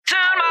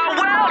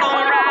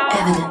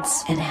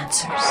Evidence and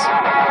Answers.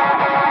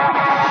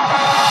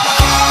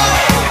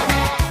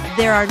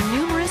 There are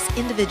numerous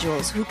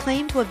individuals who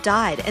claim to have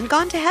died and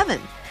gone to heaven,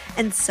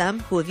 and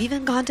some who have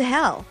even gone to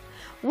hell.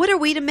 What are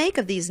we to make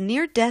of these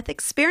near-death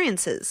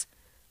experiences?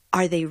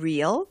 Are they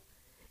real?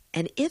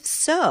 And if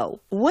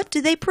so, what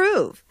do they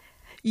prove?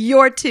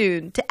 You're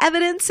tuned to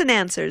Evidence and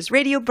Answers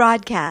radio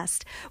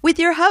broadcast with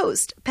your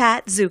host,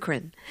 Pat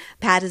Zukeran.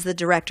 Pat is the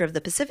director of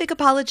the Pacific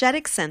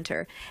Apologetics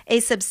Center, a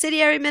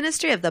subsidiary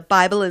ministry of the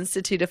Bible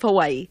Institute of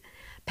Hawaii.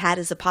 Pat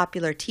is a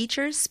popular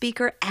teacher,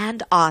 speaker,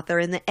 and author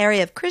in the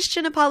area of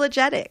Christian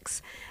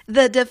apologetics,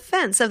 the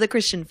defense of the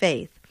Christian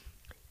faith.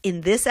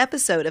 In this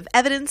episode of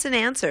Evidence and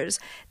Answers,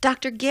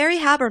 Dr. Gary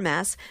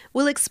Habermas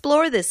will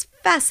explore this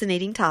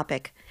fascinating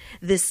topic.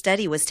 This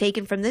study was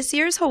taken from this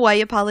year's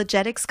Hawaii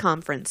Apologetics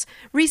Conference,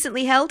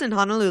 recently held in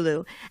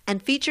Honolulu,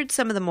 and featured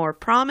some of the more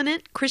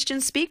prominent Christian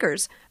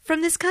speakers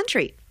from this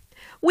country.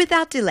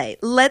 Without delay,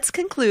 let's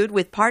conclude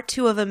with part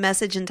 2 of a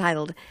message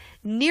entitled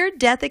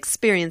Near-Death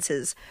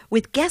Experiences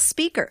with guest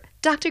speaker,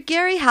 Dr.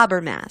 Gary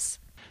Habermas.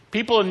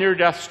 People in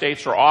near-death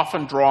states are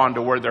often drawn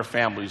to where their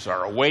families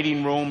are, a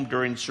waiting room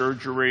during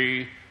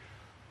surgery,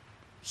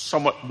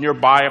 somewhat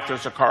nearby if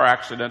there's a car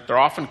accident. They're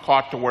often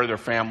caught to where their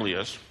family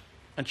is.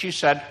 And she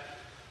said,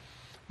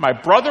 my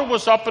brother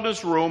was up in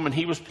his room and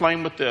he was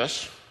playing with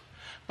this.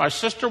 My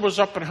sister was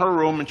up in her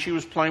room and she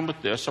was playing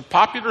with this. A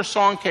popular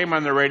song came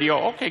on the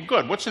radio. Okay,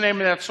 good. What's the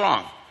name of that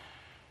song?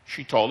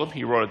 She told him.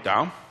 He wrote it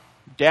down.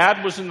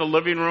 Dad was in the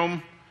living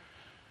room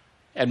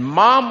and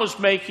Mom was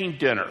making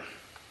dinner.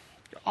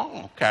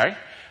 Oh, okay.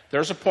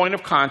 There's a point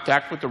of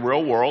contact with the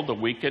real world that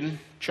we can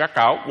check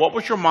out. What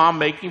was your mom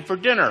making for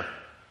dinner?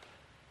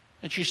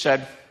 And she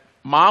said,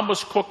 Mom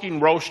was cooking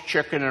roast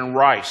chicken and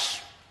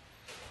rice.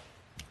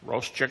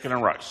 Roast chicken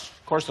and rice.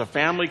 Of course, the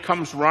family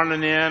comes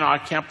running in. I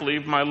can't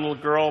believe my little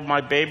girl,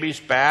 my baby's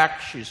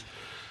back. She's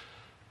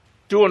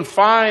doing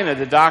fine. And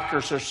the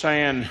doctors are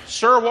saying,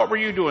 sir, what were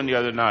you doing the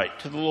other night?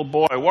 To the little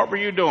boy, what were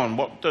you doing?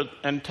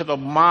 And to the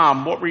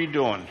mom, what were you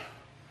doing?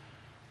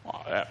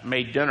 Well, I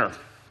made dinner.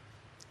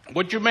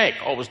 What'd you make?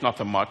 Oh, it was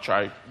nothing much.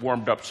 I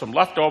warmed up some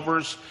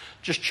leftovers,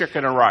 just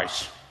chicken and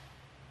rice.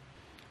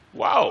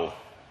 Wow.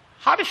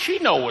 How does she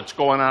know what's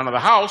going on in the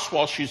house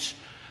while she's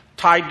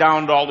tied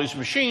down to all these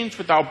machines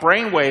without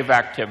brainwave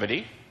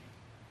activity?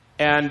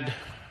 And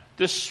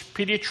this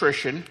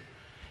pediatrician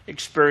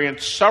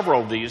experienced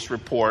several of these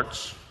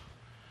reports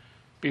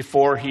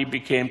before he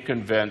became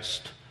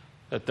convinced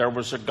that there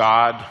was a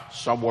God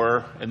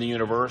somewhere in the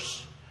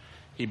universe.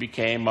 He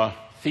became a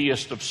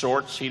theist of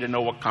sorts. He didn't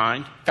know what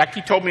kind. In fact,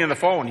 he told me on the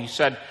phone, he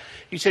said,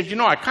 you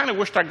know, I kind of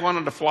wished I'd gone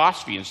into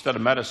philosophy instead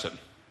of medicine.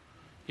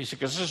 He said,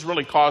 because this has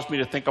really caused me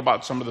to think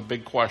about some of the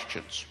big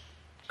questions.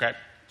 Okay,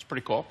 it's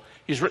pretty cool.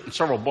 He's written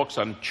several books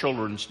on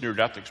children's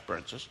near-death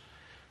experiences.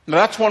 Now,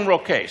 that's one real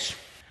case.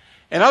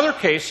 In other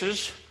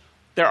cases,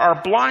 there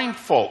are blind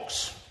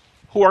folks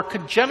who are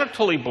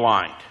congenitally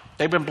blind.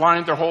 They've been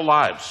blind their whole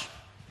lives.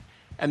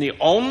 And the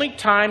only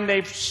time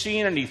they've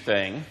seen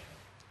anything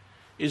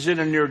is in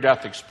a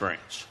near-death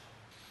experience.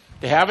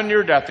 They have a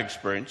near-death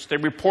experience. They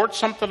report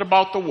something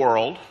about the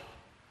world.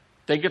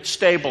 They get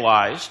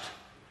stabilized,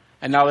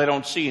 and now they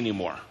don't see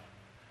anymore.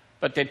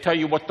 But they tell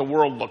you what the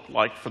world looked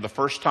like for the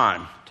first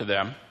time to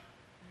them.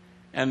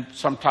 And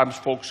sometimes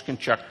folks can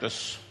check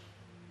this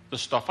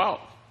stuff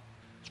out.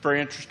 It's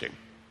very interesting.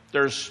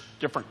 There's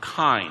different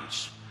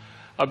kinds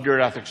of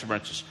near-death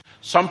experiences.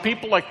 Some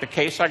people, like the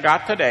case I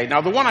got today. Now,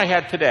 the one I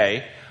had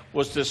today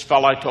was this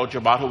fellow I told you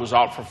about who was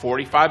out for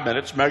 45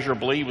 minutes.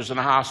 Measurably, he was in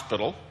a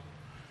hospital,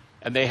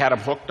 and they had him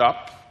hooked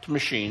up to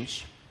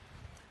machines,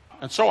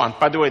 and so on.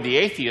 By the way, the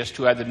atheist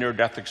who had the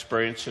near-death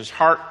experience, his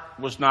heart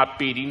was not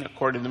beating,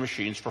 according to the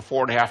machines, for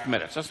 4.5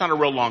 minutes. That's not a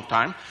real long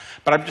time,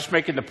 but I'm just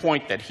making the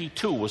point that he,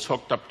 too, was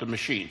hooked up to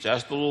machines,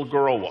 as the little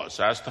girl was,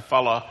 as the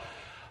fella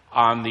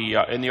on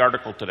in the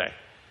article today.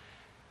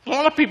 A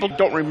lot of people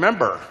don't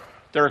remember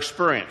their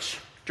experience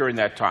during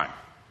that time.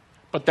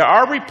 But there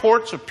are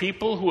reports of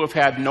people who have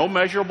had no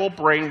measurable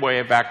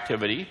brainwave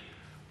activity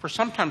for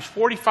sometimes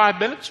 45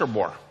 minutes or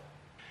more.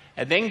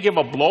 And they can give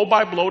a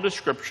blow-by-blow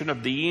description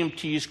of the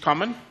EMTs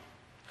coming,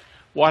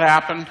 what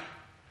happened,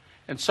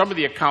 and some of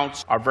the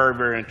accounts are very,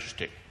 very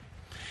interesting.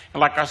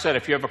 And like I said,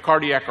 if you have a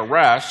cardiac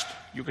arrest,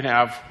 you can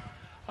have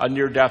a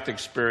near-death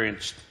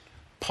experience,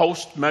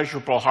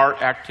 post-measurable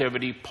heart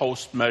activity,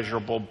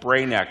 post-measurable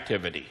brain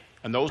activity.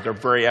 And those are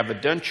very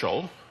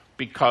evidential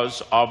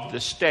because of the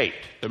state,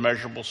 the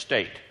measurable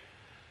state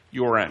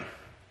you're in.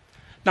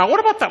 Now, what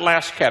about that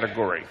last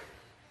category,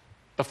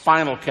 the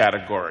final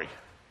category,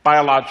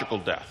 biological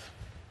death?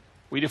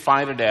 We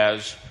define it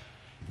as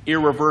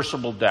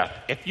irreversible death.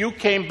 If you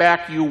came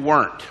back, you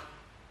weren't.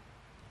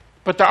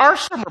 But there are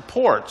some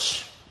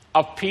reports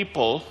of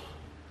people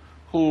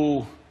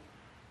who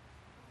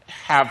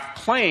have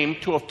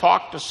claimed to have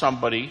talked to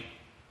somebody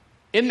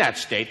in that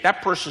state.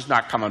 That person's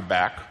not coming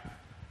back,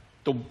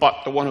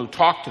 but the one who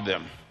talked to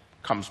them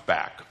comes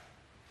back.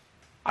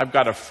 I've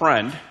got a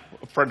friend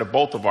of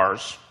both of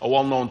ours, a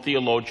well-known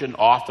theologian,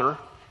 author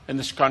in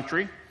this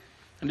country,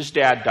 and his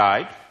dad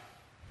died.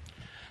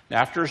 And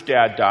after his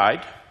dad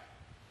died,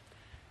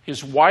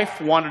 his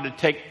wife wanted to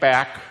take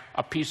back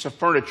a piece of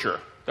furniture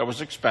that was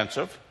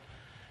expensive,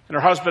 and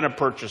her husband had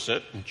purchased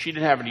it, and she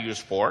didn't have any use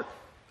for it,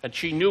 and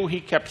she knew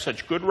he kept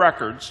such good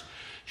records,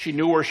 she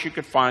knew where she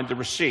could find the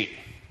receipt.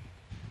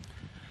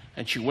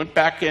 And she went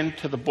back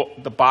into the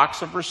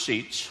box of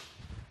receipts,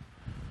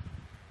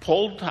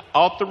 pulled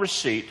out the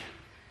receipt,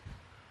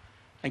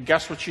 and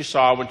guess what she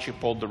saw when she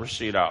pulled the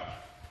receipt out?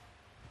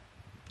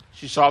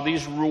 She saw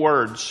these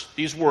words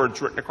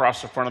written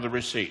across the front of the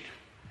receipt.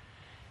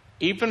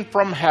 Even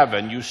from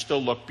heaven, you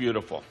still look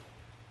beautiful.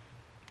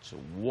 So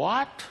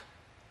what?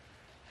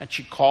 And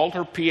she called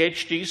her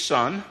PhD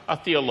son, a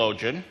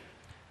theologian.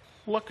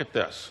 Look at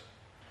this.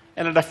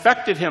 And it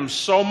affected him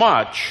so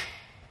much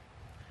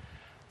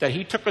that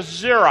he took a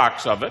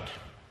Xerox of it,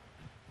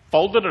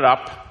 folded it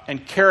up,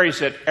 and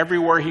carries it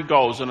everywhere he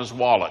goes in his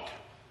wallet.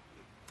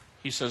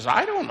 He says,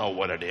 I don't know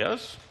what it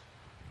is.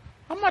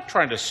 I'm not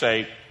trying to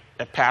say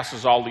it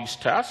passes all these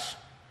tests,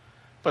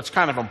 but it's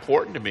kind of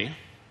important to me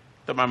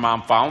that my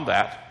mom found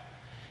that.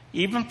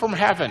 Even from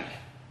heaven,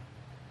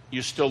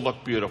 you still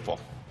look beautiful.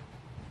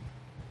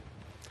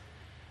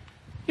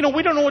 You know,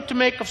 we don't know what to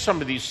make of some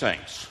of these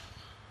things.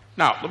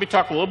 Now, let me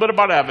talk a little bit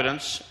about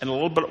evidence and a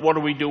little bit what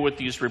do we do with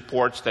these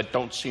reports that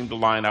don't seem to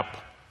line up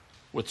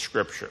with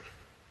Scripture.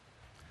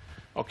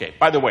 Okay,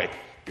 by the way,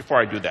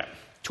 before I do that,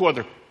 two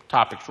other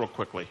topics real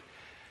quickly.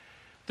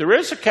 There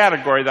is a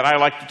category that I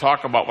like to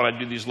talk about when I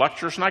do these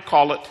lectures, and I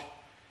call it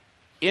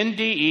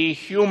NDE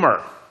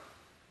humor.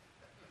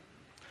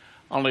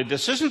 Only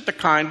this isn't the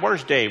kind,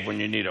 where's Dave when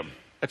you need him?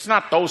 It's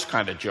not those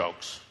kind of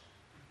jokes.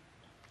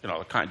 You know,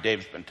 the kind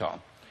Dave's been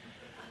telling.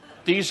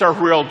 These are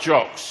real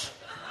jokes.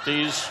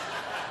 These,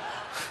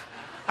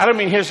 I don't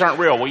mean his aren't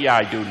real. Well, yeah,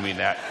 I do mean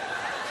that.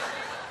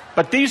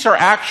 But these are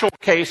actual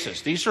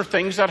cases. These are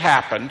things that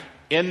happened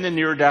in the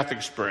near-death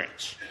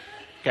experience.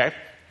 Okay?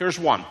 Here's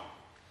one.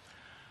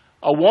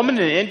 A woman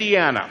in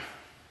Indiana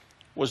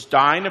was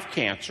dying of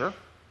cancer,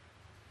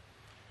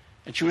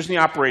 and she was in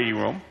the operating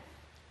room.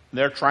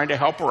 They're trying to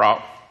help her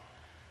out,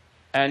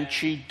 and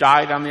she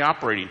died on the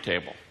operating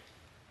table.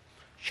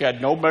 She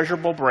had no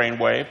measurable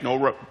brainwave,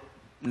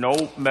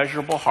 no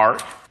measurable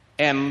heart,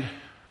 and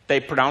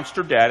they pronounced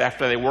her dead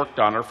after they worked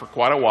on her for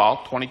quite a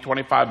while, 20,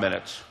 25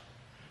 minutes.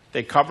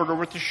 They covered her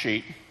with a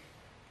sheet.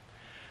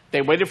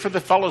 They waited for the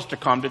fellows to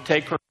come to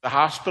take her to the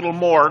hospital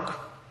morgue,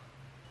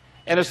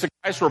 and as the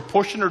guys were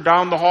pushing her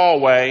down the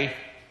hallway,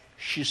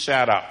 she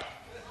sat up.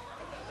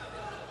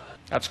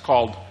 That's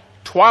called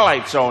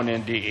Twilight Zone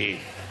NDE.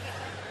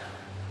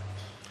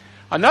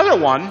 Another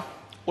one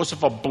was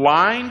of a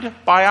blind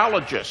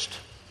biologist.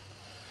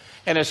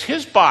 And as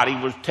his body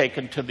was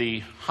taken to the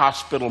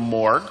hospital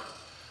morgue,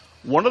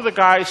 one of the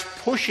guys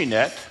pushing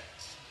it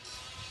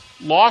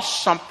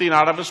lost something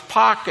out of his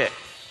pocket.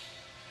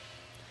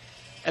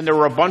 And there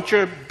were a bunch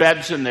of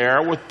beds in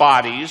there with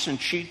bodies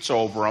and sheets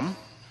over them.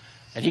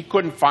 And he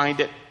couldn't find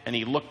it, and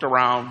he looked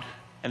around,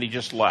 and he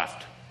just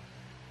left.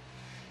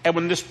 And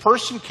when this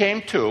person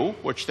came to,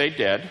 which they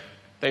did,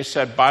 they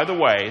said, by the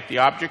way, the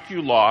object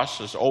you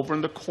lost is over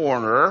in the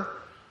corner,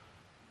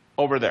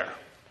 over there.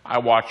 I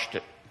watched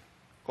it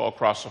go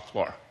across the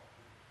floor. All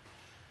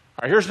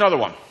right, here's another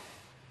one.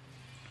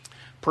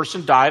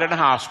 Person died in a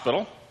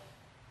hospital,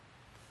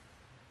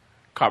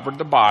 covered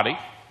the body.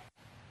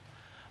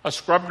 A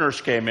scrub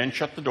nurse came in,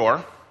 shut the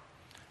door,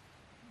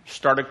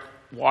 started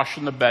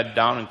washing the bed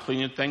down and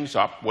cleaning things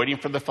up, waiting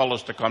for the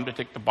fellows to come to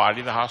take the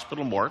body to the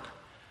hospital morgue.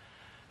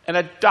 And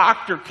a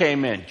doctor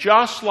came in,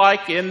 just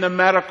like in the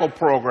medical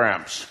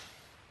programs,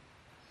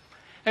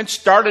 and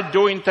started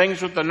doing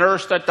things with the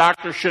nurse that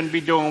doctors shouldn't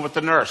be doing with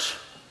the nurse.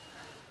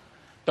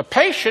 The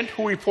patient,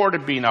 who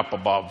reported being up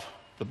above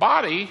the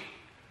body,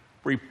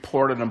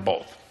 reported them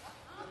both.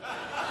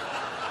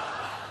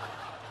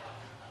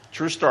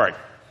 True story.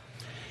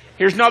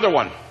 Here's another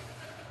one.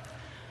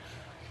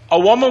 A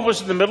woman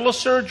was in the middle of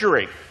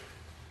surgery,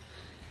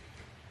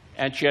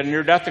 and she had a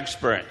near-death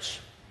experience.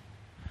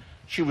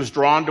 She was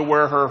drawn to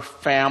where her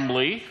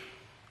family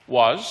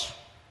was,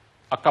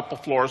 a couple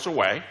floors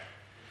away.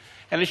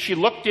 And as she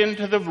looked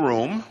into the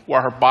room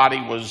where her body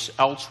was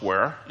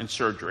elsewhere in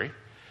surgery,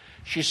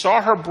 she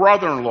saw her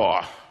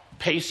brother-in-law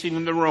pacing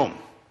in the room.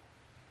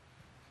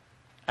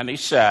 And he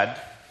said,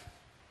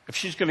 if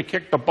she's going to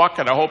kick the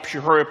bucket, I hope she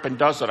hurry up and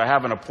does it. I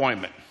have an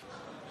appointment.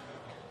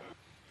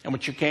 And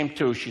when she came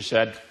to, she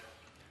said,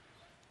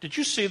 did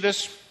you see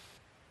this?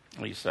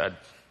 And he said,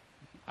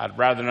 I'd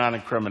rather not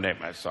incriminate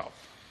myself.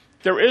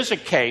 There is a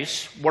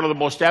case, one of the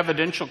most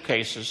evidential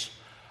cases,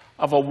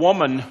 of a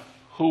woman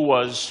who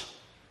was,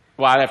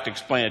 well, I'd have to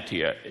explain it to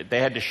you.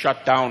 They had to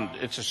shut down,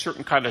 it's a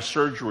certain kind of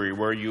surgery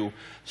where you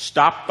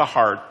stop the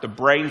heart, the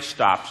brain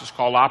stops. It's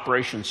called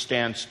Operation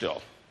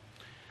Standstill.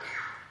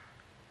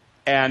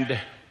 And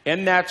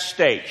in that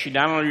state, she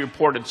not only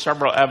reported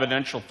several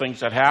evidential things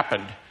that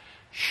happened,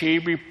 she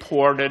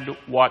reported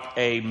what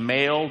a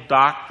male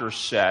doctor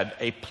said,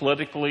 a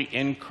politically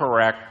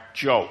incorrect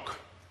joke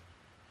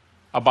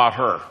about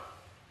her.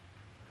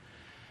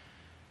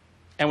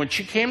 And when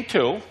she came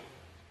to,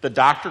 the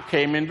doctor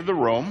came into the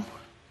room,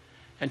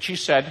 And she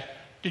said,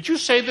 "Did you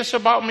say this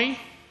about me?"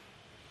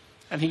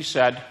 And he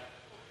said,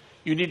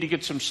 "You need to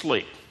get some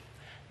sleep."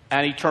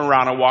 And he turned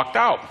around and walked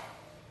out.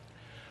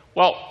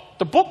 Well,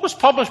 the book was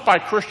published by a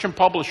Christian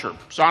publisher,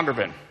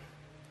 Zondervan.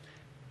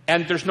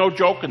 And there's no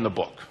joke in the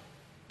book.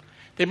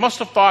 They must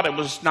have thought it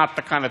was not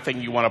the kind of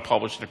thing you want to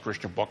publish in a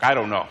Christian book. I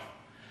don't know.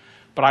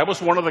 But I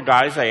was one of the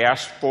guys they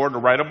asked for to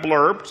write a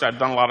blurb, because I've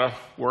done a lot of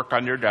work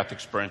on near-death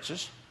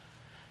experiences.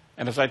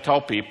 And as I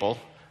tell people,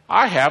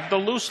 I have the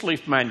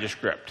loose-leaf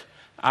manuscript.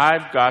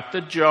 I've got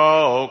the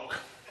joke.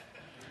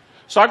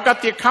 So I've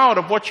got the account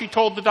of what she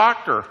told the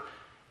doctor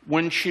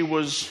when she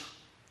was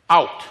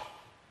out.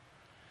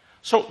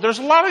 So there's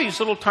a lot of these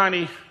little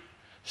tiny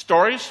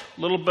stories,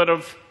 a little bit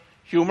of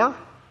humor.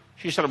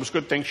 She said it was a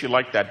good thing she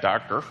liked that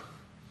doctor,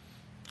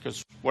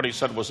 because what he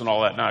said wasn't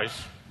all that nice.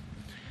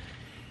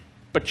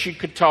 But she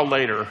could tell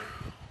later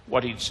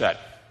what he'd said.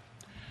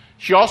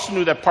 She also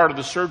knew that part of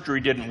the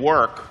surgery didn't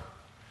work.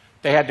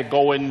 They had to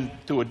go in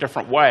through a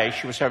different way.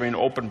 She was having an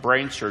open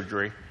brain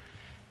surgery.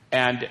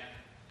 And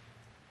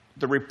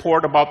the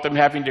report about them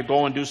having to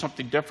go and do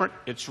something different,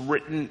 it's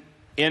written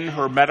in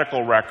her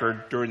medical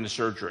record during the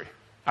surgery.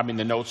 I mean,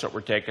 the notes that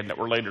were taken that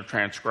were later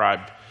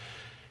transcribed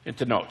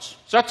into notes.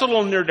 So that's a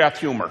little near-death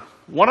humor.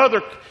 One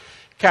other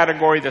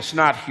category that's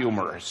not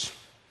humorous.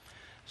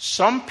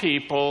 Some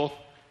people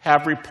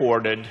have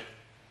reported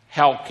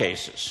hell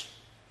cases.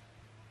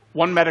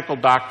 One medical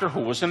doctor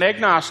who was an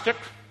agnostic,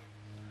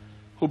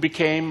 who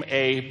became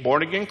a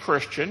born-again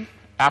Christian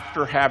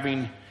after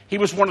he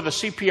was one of the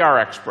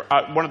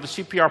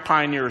CPR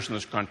pioneers in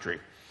this country.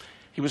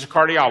 He was a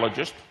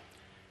cardiologist.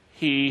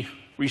 He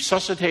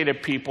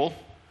resuscitated people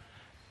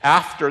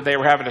after they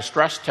were having a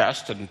stress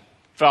test and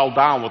fell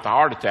down with a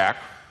heart attack.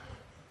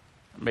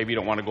 Maybe you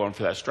don't want to go in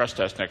for that stress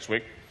test next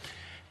week.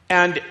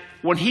 And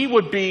when he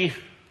would be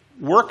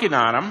working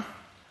on him,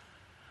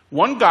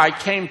 one guy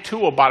came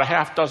to about a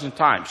half dozen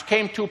times.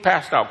 Came to,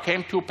 passed out.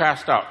 Came to,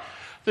 passed out.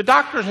 The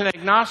doctor's an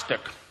agnostic.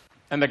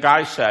 And the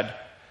guy said,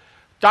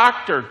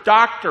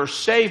 Doctor,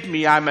 save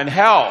me, I'm in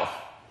hell.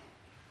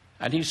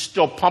 And he's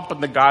still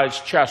pumping the guy's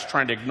chest,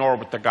 trying to ignore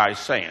what the guy's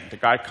saying. The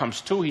guy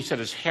comes to, he said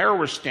his hair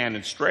was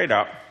standing straight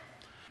up.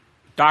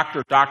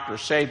 Doctor,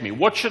 save me.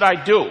 What should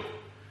I do?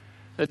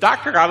 The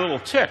doctor got a little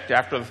ticked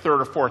after the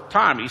third or fourth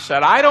time. He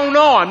said, I don't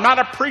know, I'm not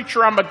a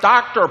preacher, I'm a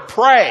doctor,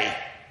 pray.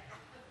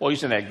 Well,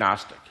 he's an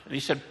agnostic. And he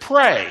said,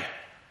 pray.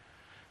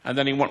 And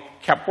then he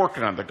kept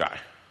working on the guy.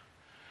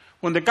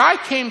 When the guy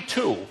came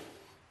to,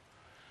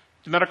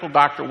 the medical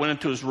doctor went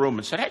into his room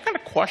and said, hey, I got a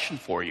question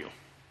for you.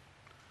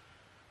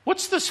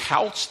 What's this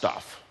health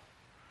stuff?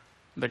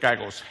 And the guy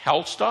goes,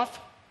 health stuff?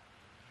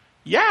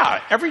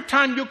 Yeah, every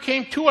time you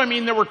came to,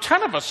 there were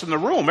 10 of us in the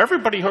room.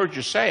 Everybody heard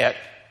you say it.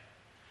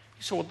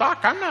 He said, well, Doc,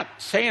 I'm not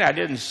saying I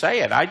didn't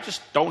say it. I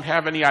just don't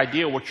have any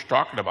idea what you're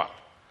talking about.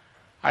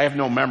 I have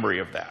no memory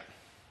of that.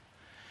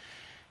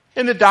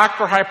 And the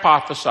doctor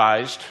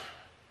hypothesized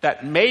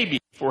that maybe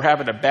if we're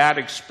having a bad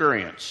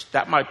experience,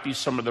 that might be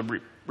some of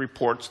the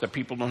reports that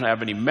people don't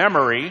have any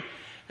memory,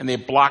 and they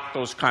block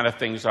those kind of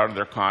things out of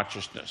their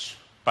consciousness.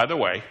 By the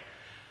way,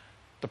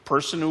 the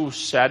person who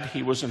said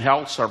he was in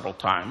hell several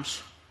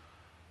times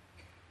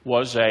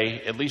was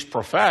at least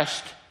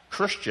professed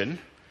Christian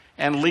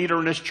and leader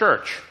in his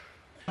church.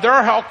 There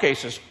are hell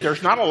cases.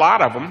 There's not a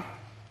lot of them,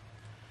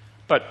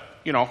 but,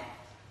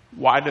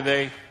 why do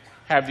they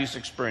have these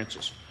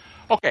experiences?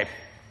 Okay,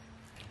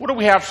 what do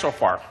we have so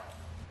far?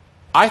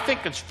 I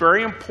think it's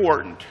very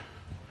important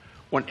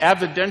when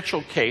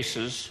evidential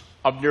cases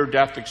of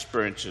near-death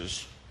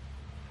experiences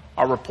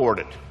are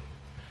reported.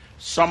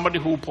 Somebody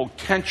who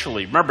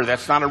potentially, remember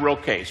that's not a real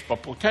case,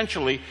 but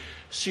potentially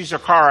sees a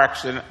car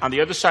accident on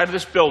the other side of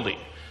this building,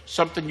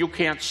 something you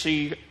can't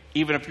see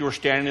even if you were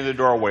standing in the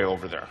doorway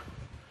over there.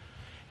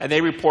 And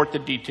they report the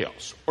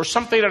details. Or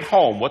something at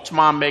home, what's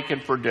mom making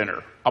for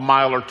dinner, a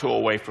mile or two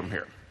away from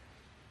here.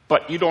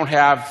 But you don't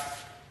have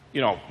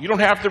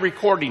the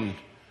recording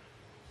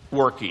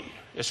working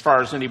as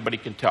far as anybody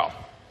can tell.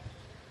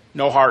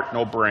 No heart,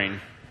 no brain,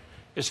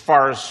 as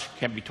far as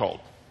can be told.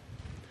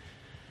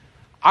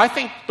 I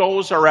think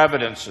those are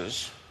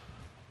evidences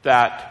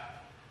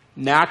that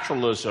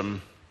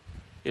naturalism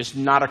is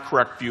not a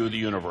correct view of the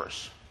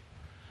universe.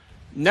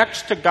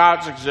 Next to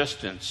God's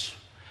existence,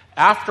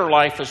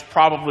 afterlife is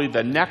probably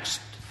the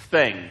next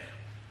thing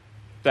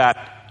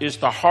that is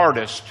the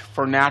hardest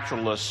for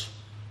naturalists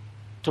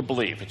to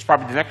believe. It's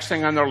probably the next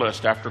thing on their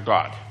list after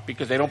God,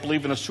 because they don't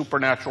believe in a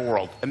supernatural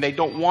world, and they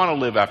don't want to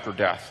live after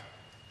death.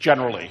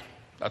 Generally,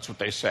 that's what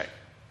they say.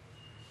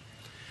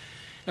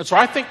 And so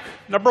I think,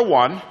 number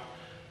one,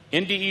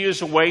 NDE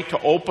is a way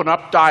to open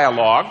up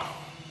dialogue,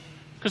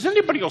 because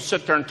anybody will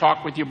sit there and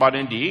talk with you about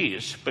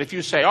NDEs. But if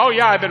you say, oh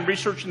yeah, I've been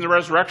researching the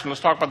resurrection,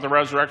 let's talk about the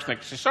resurrection, they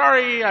can say,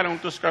 sorry, I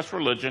don't discuss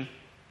religion.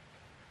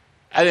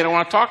 And they don't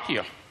want to talk to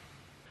you.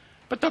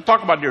 But they'll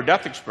talk about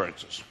near-death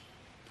experiences.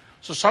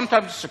 So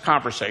sometimes it's a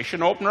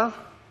conversation opener.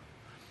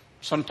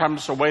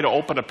 Sometimes it's a way to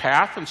open a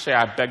path and say,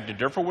 I beg to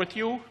differ with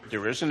you.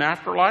 There is an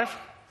afterlife.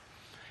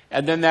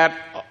 And then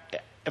that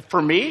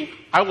For me,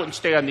 I wouldn't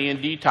stay on the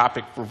ND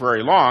topic for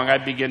very long.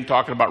 I'd begin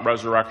talking about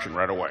resurrection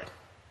right away.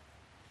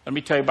 Let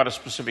me tell you about a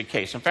specific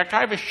case. In fact,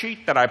 I have a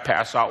sheet that I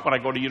pass out when I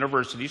go to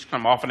universities, because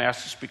I'm often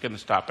asked to speak on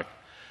this topic.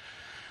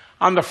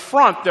 On the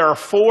front, there are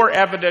 4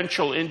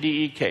 evidential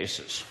NDE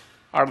cases.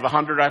 Out of the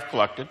 100 I've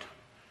collected,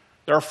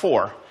 there are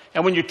 4.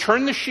 And when you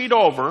turn the sheet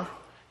over,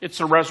 it's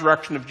the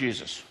resurrection of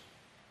Jesus.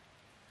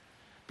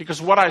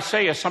 Because what I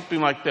say is something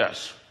like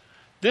this.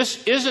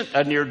 This isn't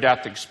a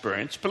near-death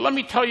experience, but let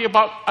me tell you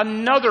about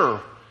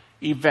another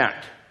event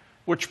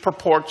which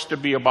purports to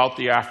be about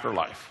the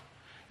afterlife.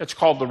 It's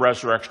called the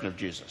resurrection of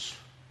Jesus.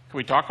 Can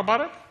we talk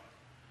about it?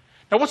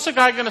 Now, what's the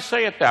guy going to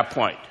say at that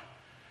point?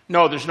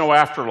 No, there's no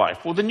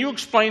afterlife. Well, then you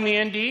explain the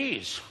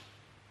NDEs.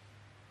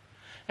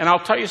 And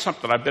I'll tell you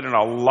something. I've been in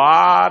a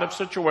lot of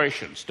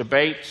situations,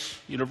 debates,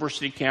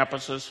 university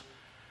campuses.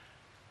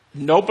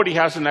 Nobody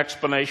has an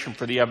explanation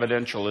for the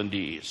evidential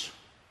NDEs,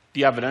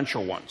 the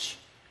evidential ones.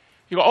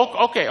 You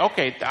go, okay,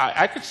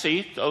 I could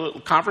see a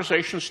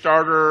conversation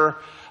starter,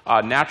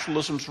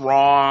 naturalism's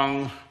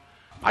wrong.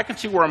 I can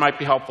see where it might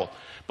be helpful.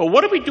 But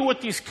what do we do with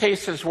these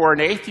cases where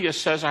an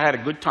atheist says, I had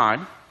a good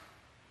time,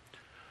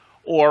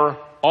 or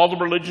all the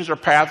religions are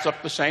paths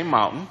up the same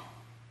mountain,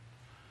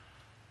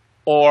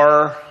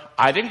 or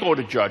I didn't go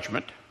to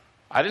judgment,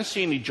 I didn't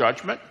see any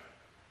judgment.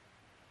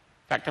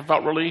 In fact, I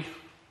felt really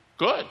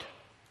good.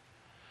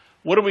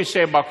 What do we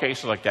say about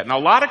cases like that? Now,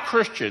 a lot of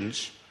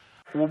Christians,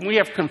 when we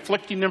have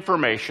conflicting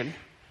information,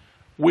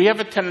 we have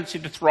a tendency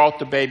to throw out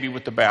the baby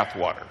with the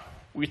bathwater.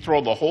 We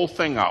throw the whole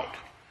thing out.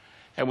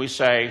 And we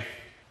say,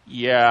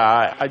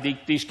 yeah, I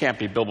think these can't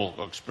be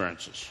biblical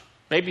experiences.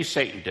 Maybe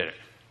Satan did it.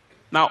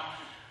 Now,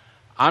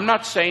 I'm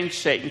not saying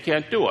Satan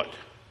can't do it.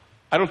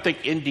 I don't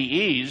think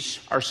NDEs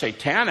are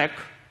satanic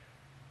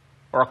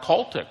or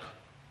occultic.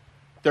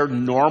 They're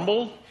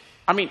normal.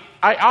 I mean,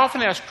 I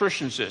often ask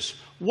Christians this.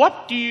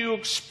 What do you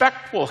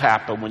expect will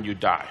happen when you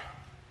die?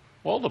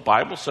 Well, the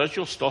Bible says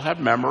you'll still have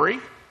memory.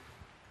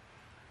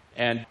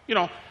 And,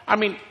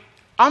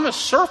 on the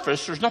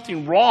surface, there's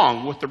nothing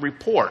wrong with the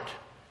report.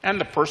 And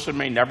the person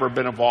may never have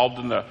been involved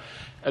in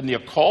the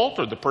occult,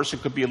 or the person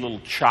could be a little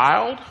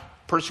child.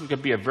 The person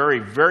could be a very,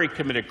 very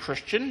committed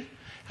Christian.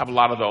 Have a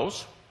lot of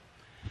those.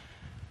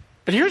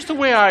 But here's the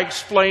way I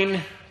explain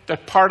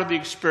that part of the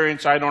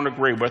experience I don't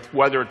agree with,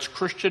 whether it's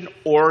Christian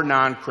or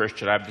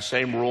non-Christian. I have the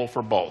same rule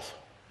for both.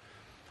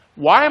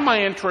 Why am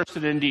I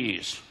interested in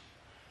these?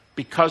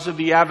 Because of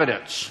the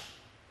evidence.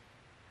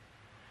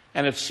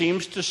 And it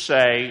seems to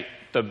say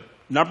the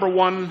number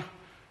one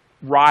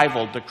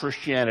rival to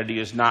Christianity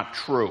is not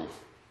true,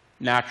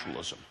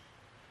 naturalism.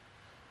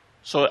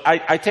 So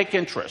I take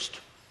interest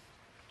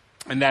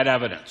in that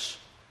evidence.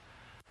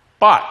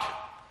 But,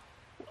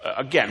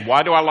 again,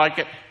 why do I like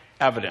it?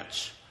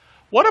 Evidence.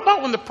 What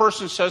about when the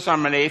person says,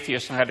 I'm an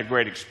atheist and I had a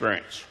great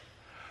experience?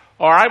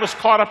 Or I was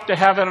caught up to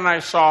heaven and I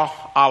saw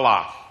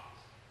Allah.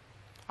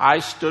 I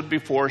stood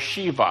before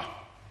Shiva.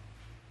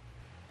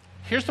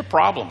 Here's the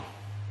problem.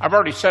 I've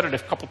already said it a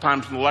couple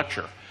times in the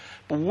lecture.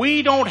 But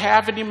we don't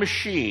have any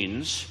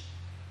machines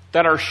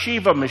that are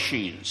Shiva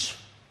machines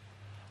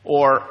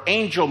or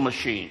angel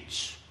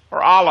machines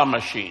or Allah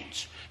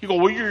machines. You go,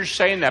 well, you're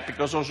saying that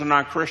because those are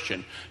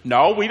non-Christian.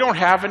 No, we don't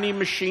have any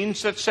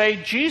machines that say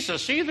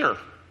Jesus either.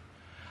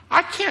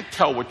 I can't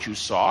tell what you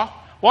saw.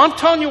 Well, I'm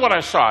telling you what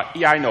I saw.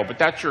 Yeah, I know, but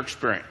that's your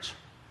experience.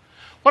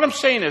 What I'm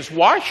saying is,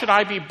 why should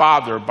I be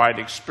bothered by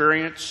the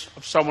experience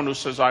of someone who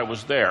says I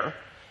was there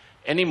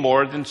any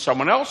more than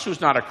someone else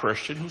who's not a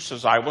Christian who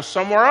says I was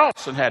somewhere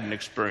else and had an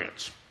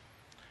experience?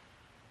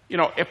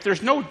 If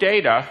there's no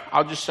data,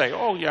 I'll just say,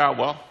 oh, yeah,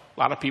 well, a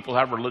lot of people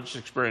have religious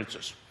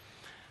experiences.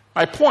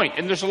 My point,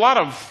 and there's a lot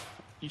of,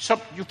 you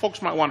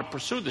folks might want to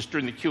pursue this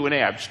during the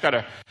Q&A. I've just got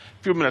a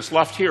few minutes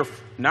left here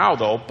now,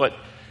 though, but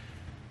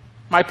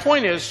my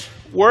point is,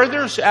 where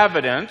there's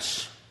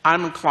evidence,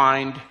 I'm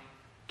inclined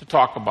to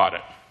talk about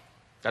it.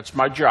 That's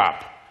my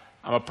job.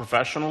 I'm a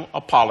professional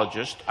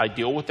apologist. I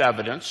deal with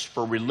evidence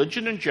for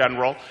religion in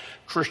general,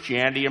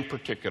 Christianity in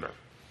particular.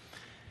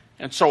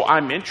 And so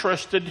I'm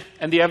interested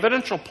in the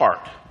evidential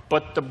part.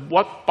 But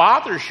what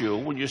bothers you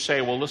when you say,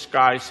 well, this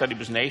guy said he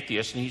was an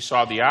atheist and he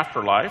saw the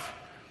afterlife,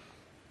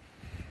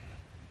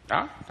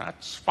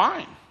 that's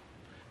fine.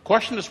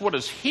 Question is, what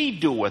does he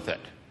do with it?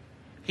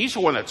 He's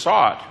the one that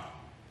saw it.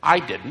 I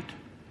didn't.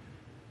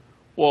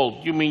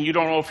 Well, you mean you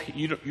don't know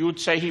if you would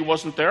say he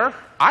wasn't there?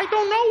 I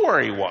don't know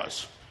where he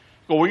was.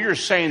 Well, you're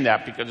saying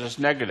that because it's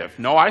negative.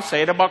 No, I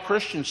say it about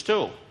Christians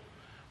too.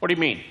 What do you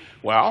mean?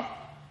 Well,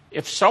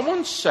 if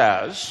someone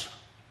says,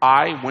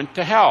 I went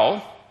to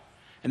hell,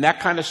 and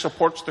that kind of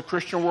supports the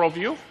Christian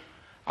worldview,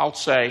 I'll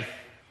say,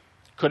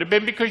 could have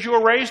been because you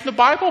were raised in the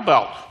Bible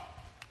Belt.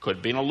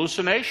 Could be an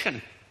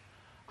hallucination.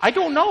 I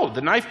don't know.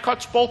 The knife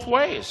cuts both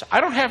ways.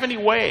 I don't have any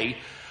way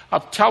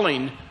of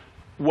telling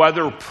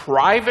whether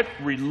private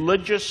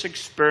religious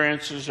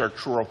experiences are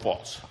true or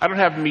false. I don't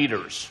have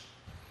meters.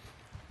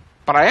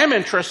 But I am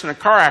interested in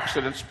car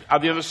accidents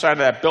on the other side of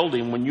that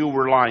building when you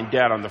were lying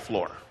dead on the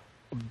floor,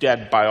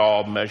 dead by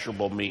all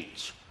measurable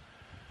means.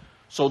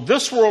 So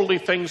this worldly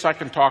things I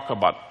can talk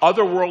about.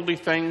 Otherworldly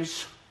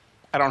things,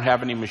 I don't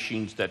have any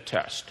machines that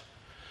test.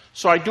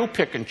 So I do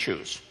pick and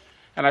choose.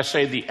 And I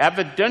say the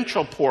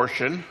evidential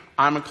portion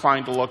I'm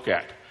inclined to look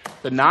at.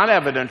 The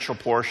non-evidential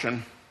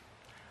portion,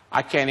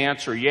 I can't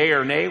answer yay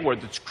or nay,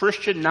 whether it's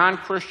Christian,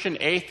 non-Christian,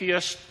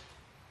 atheist.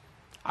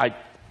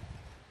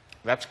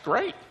 That's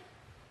great.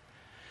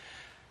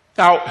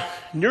 Now,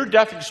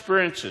 near-death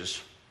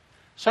experiences,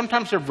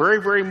 sometimes they're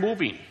very, very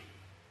moving.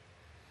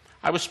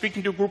 I was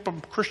speaking to a group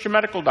of Christian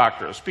medical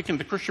doctors, speaking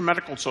to the Christian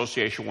Medical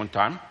Association one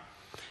time.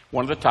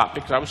 One of the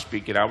topics I was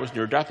speaking on was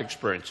near-death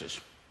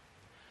experiences.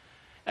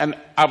 And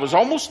I was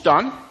almost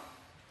done,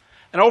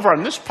 and over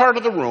on this part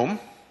of the room,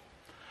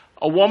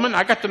 a woman,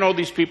 I got to know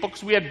these people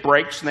because we had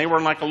breaks, and they were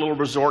in like a little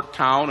resort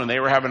town, and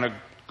they were having a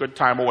good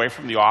time away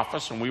from the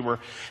office, and we were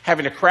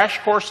having a crash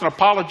course in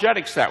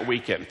apologetics that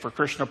weekend for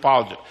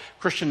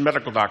Christian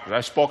medical doctors.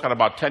 I spoke on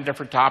about 10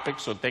 different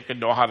topics so that they could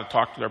know how to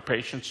talk to their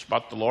patients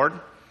about the Lord.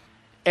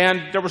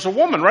 And there was a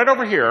woman right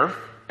over here,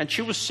 and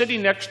she was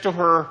sitting next to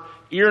her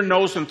ear,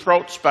 nose, and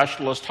throat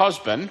specialist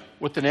husband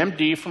with an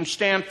MD from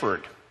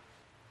Stanford.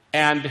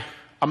 And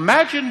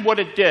imagine what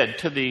it did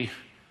to the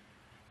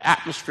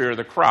atmosphere of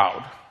the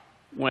crowd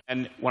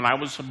when I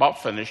was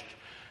about finished.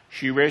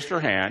 She raised her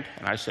hand,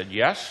 and I said,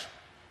 yes.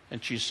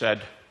 And she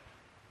said,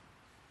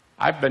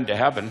 I've been to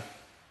heaven.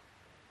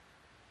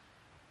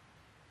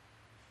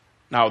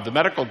 Now, the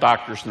medical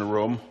doctors in the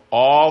room,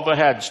 all the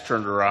heads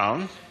turned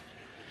around.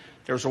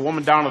 There was a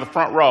woman down in the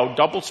front row,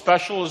 double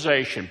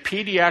specialization,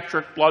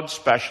 pediatric blood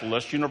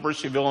specialist,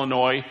 University of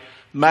Illinois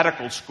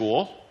Medical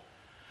School.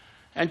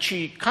 And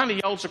she kind of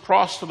yells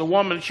across to the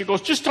woman, and she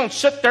goes, just don't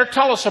sit there,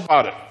 tell us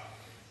about it.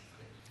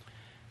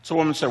 So the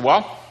woman said,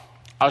 well,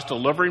 I was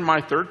delivering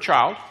my third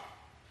child.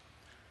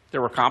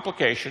 There were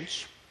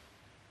complications.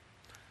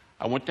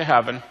 I went to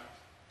heaven.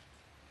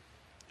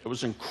 It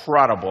was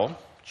incredible.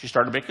 She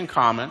started making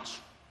comments.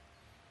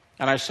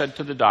 And I said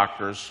to the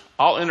doctors,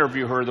 I'll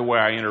interview her the way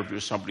I interview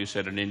somebody who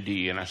said an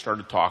ND. And I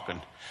started talking.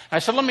 And I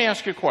said, let me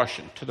ask you a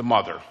question to the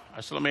mother.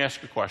 I said, let me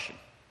ask you a question.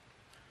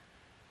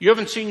 You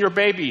haven't seen your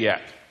baby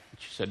yet?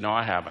 She said, no,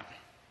 I haven't.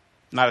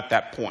 Not at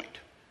that point.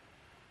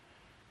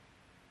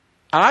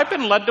 And I've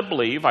been led to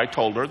believe, I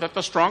told her, that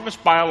the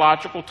strongest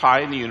biological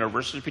tie in the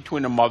universe is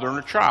between a mother and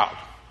a child.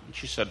 And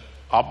she said,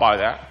 I'll buy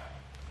that.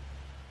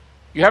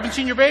 You haven't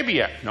seen your baby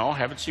yet? No, I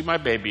haven't seen my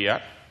baby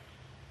yet.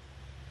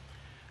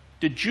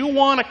 Did you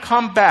want to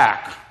come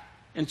back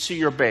and see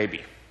your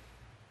baby?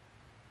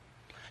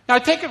 Now, I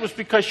think it was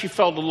because she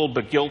felt a little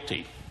bit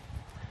guilty.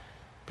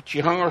 But she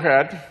hung her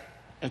head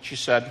and she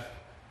said,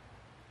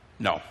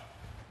 no,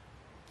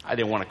 I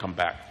didn't want to come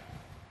back.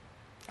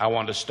 I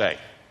wanted to stay.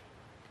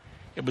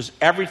 It was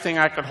everything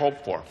I could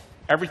hope for,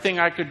 everything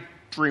I could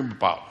dream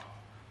about.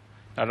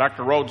 Now,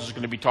 Dr. Rhodes is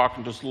going to be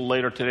talking to us a little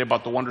later today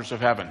about the wonders of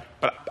heaven.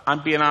 But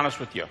I'm being honest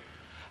with you.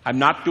 I'm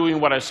not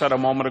doing what I said a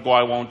moment ago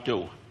I won't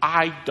do.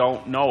 I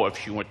don't know if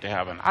she went to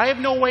heaven. I have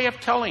no way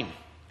of telling,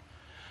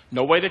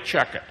 no way to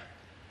check it.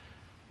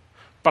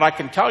 But I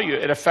can tell you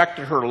it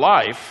affected her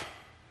life,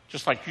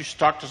 just like you should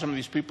talk to some of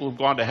these people who've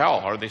gone to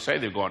hell, or they say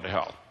they've gone to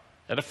hell.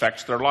 It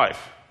affects their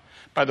life.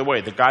 By the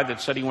way, the guy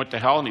that said he went to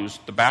hell and he was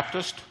the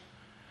Baptist,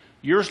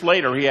 years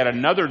later he had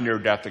another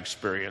near-death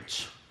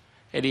experience,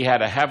 and he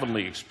had a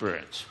heavenly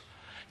experience.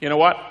 You know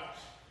what?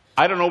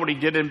 I don't know what he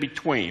did in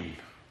between,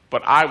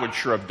 but I would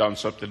sure have done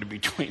something in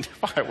between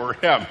if I were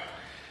him.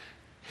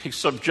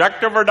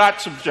 Subjective or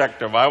not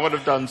subjective, I would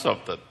have done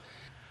something.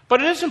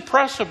 But it is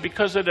impressive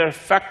because it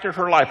affected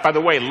her life. By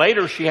the way,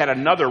 later she had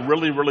another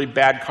really, really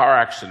bad car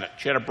accident.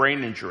 She had a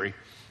brain injury,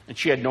 and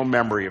she had no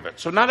memory of it.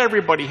 So not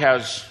everybody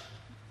has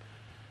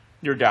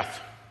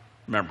near-death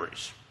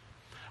memories.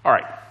 All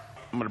right,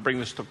 I'm going to bring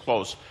this to a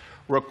close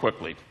real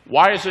quickly.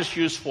 Why is this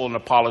useful in an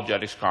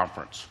apologetics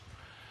conference?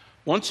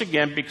 Once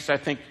again, because I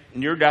think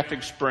near-death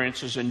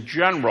experiences in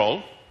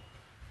general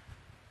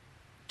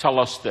tell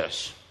us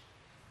this.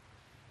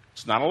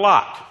 It's not a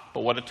lot,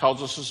 but what it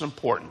tells us is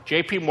important.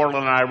 J.P.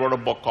 Moreland and I wrote a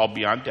book called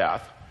Beyond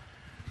Death,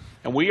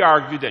 and we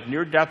argue that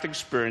near-death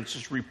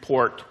experiences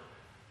report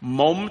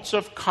moments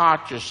of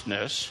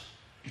consciousness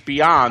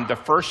beyond the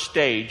first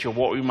stage of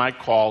what we might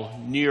call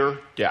near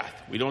death.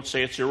 We don't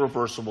say it's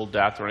irreversible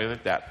death or anything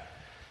like that,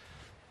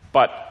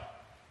 but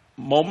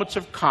moments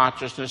of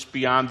consciousness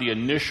beyond the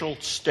initial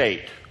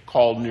state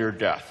called near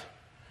death,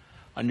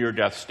 a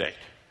near-death state.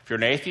 If you're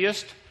an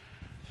atheist,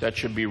 that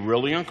should be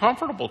really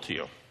uncomfortable to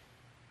you.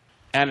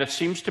 And it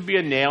seems to be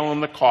a nail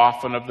in the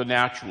coffin of the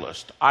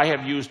naturalist. I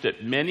have used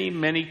it many,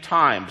 many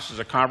times as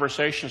a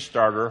conversation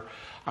starter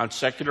on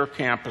secular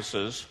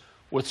campuses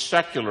with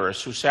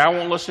secularists who say, I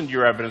won't listen to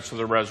your evidence of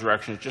the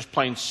resurrection, it's just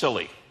plain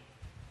silly.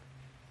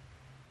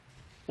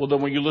 Well, then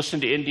will you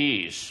listen to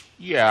NDEs?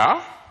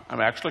 Yeah,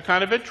 I'm actually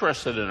kind of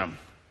interested in them.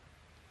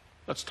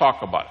 Let's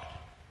talk about it.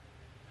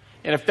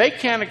 And if they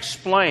can't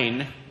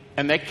explain,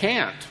 and they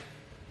can't,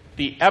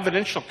 the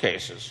evidential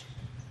cases,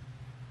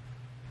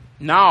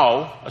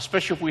 now,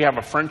 especially if we have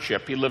a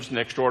friendship, he lives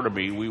next door to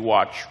me, we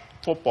watch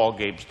football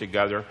games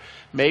together,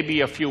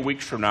 maybe a few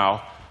weeks from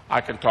now,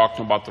 I can talk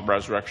to him about the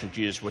resurrection of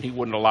Jesus when he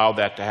wouldn't allow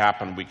that to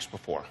happen weeks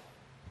before.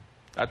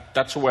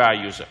 That's the way I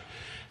use it.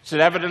 It's an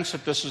evidence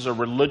that this is a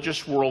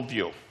religious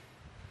worldview.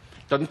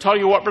 Doesn't tell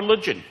you what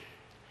religion.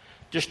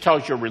 Just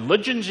tells you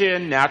religion's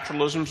in,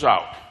 naturalism's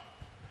out.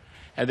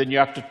 And then you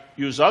have to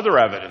use other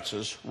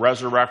evidences,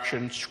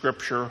 resurrection,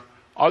 scripture,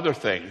 other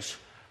things,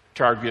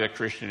 to argue that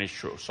Christianity is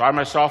true. So I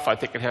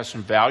think it has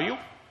some value,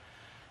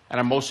 and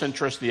I'm most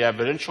interested in the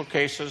evidential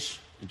cases.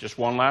 And just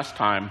one last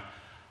time,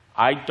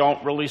 I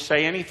don't really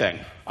say anything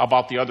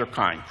about the other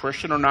kind.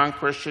 Christian or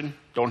non-Christian,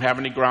 don't have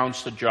any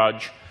grounds to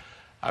judge.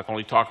 I can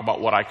only talk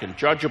about what I can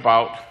judge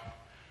about,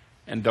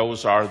 and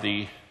those are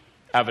the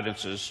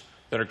evidences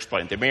that are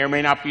explained. They may or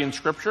may not be in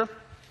Scripture,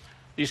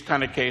 these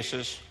kind of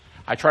cases.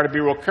 I try to be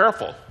real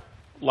careful.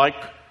 Like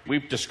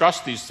we've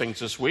discussed these things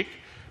this week,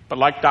 but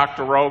like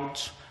Dr.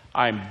 Rhodes,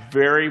 I'm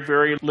very,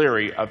 very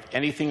leery of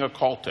anything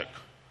occultic.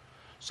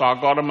 So I'll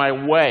go out of my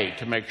way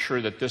to make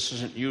sure that this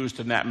isn't used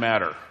in that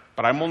matter.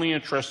 But I'm only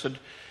interested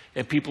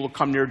in people who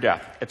come near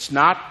death. It's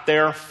not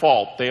their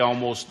fault they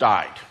almost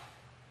died.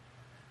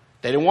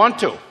 They didn't want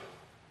to. In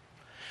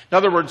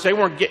other words, they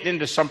weren't getting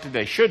into something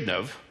they shouldn't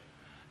have.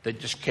 They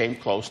just came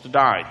close to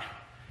dying.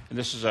 And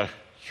this is a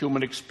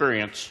human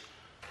experience,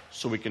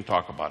 so we can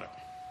talk about it.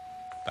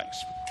 Thanks.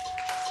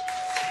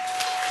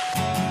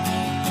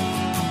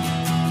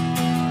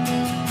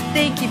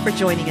 Thank you for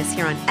joining us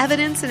here on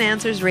Evidence and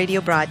Answers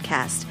radio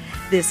broadcast.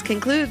 This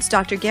concludes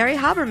Dr. Gary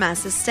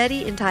Habermas'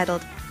 study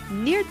entitled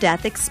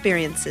Near-Death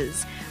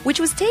Experiences,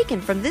 which was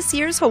taken from this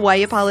year's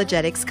Hawaii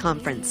Apologetics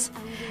Conference.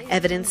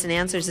 Evidence and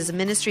Answers is a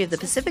ministry of the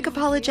Pacific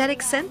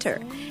Apologetics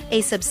Center,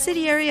 a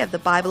subsidiary of the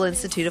Bible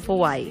Institute of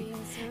Hawaii.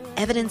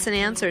 Evidence and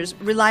Answers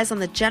relies on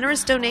the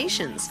generous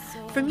donations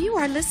from you,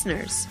 our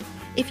listeners.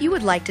 If you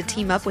would like to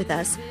team up with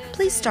us,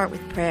 please start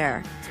with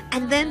prayer.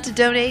 And then to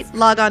donate,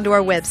 log on to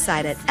our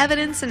website at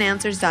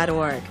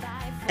evidenceandanswers.org.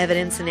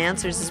 Evidence and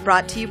Answers is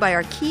brought to you by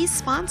our key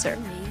sponsor,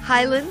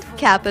 Highland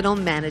Capital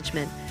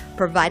Management,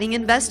 providing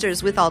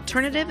investors with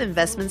alternative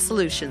investment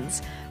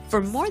solutions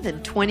for more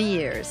than 20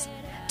 years.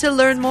 To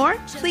learn more,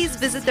 please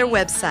visit their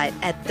website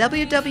at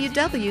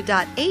www.hcmlp.com.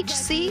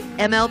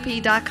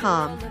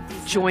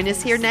 Join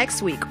us here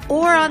next week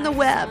or on the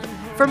web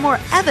for more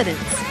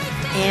evidence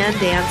and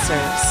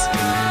answers.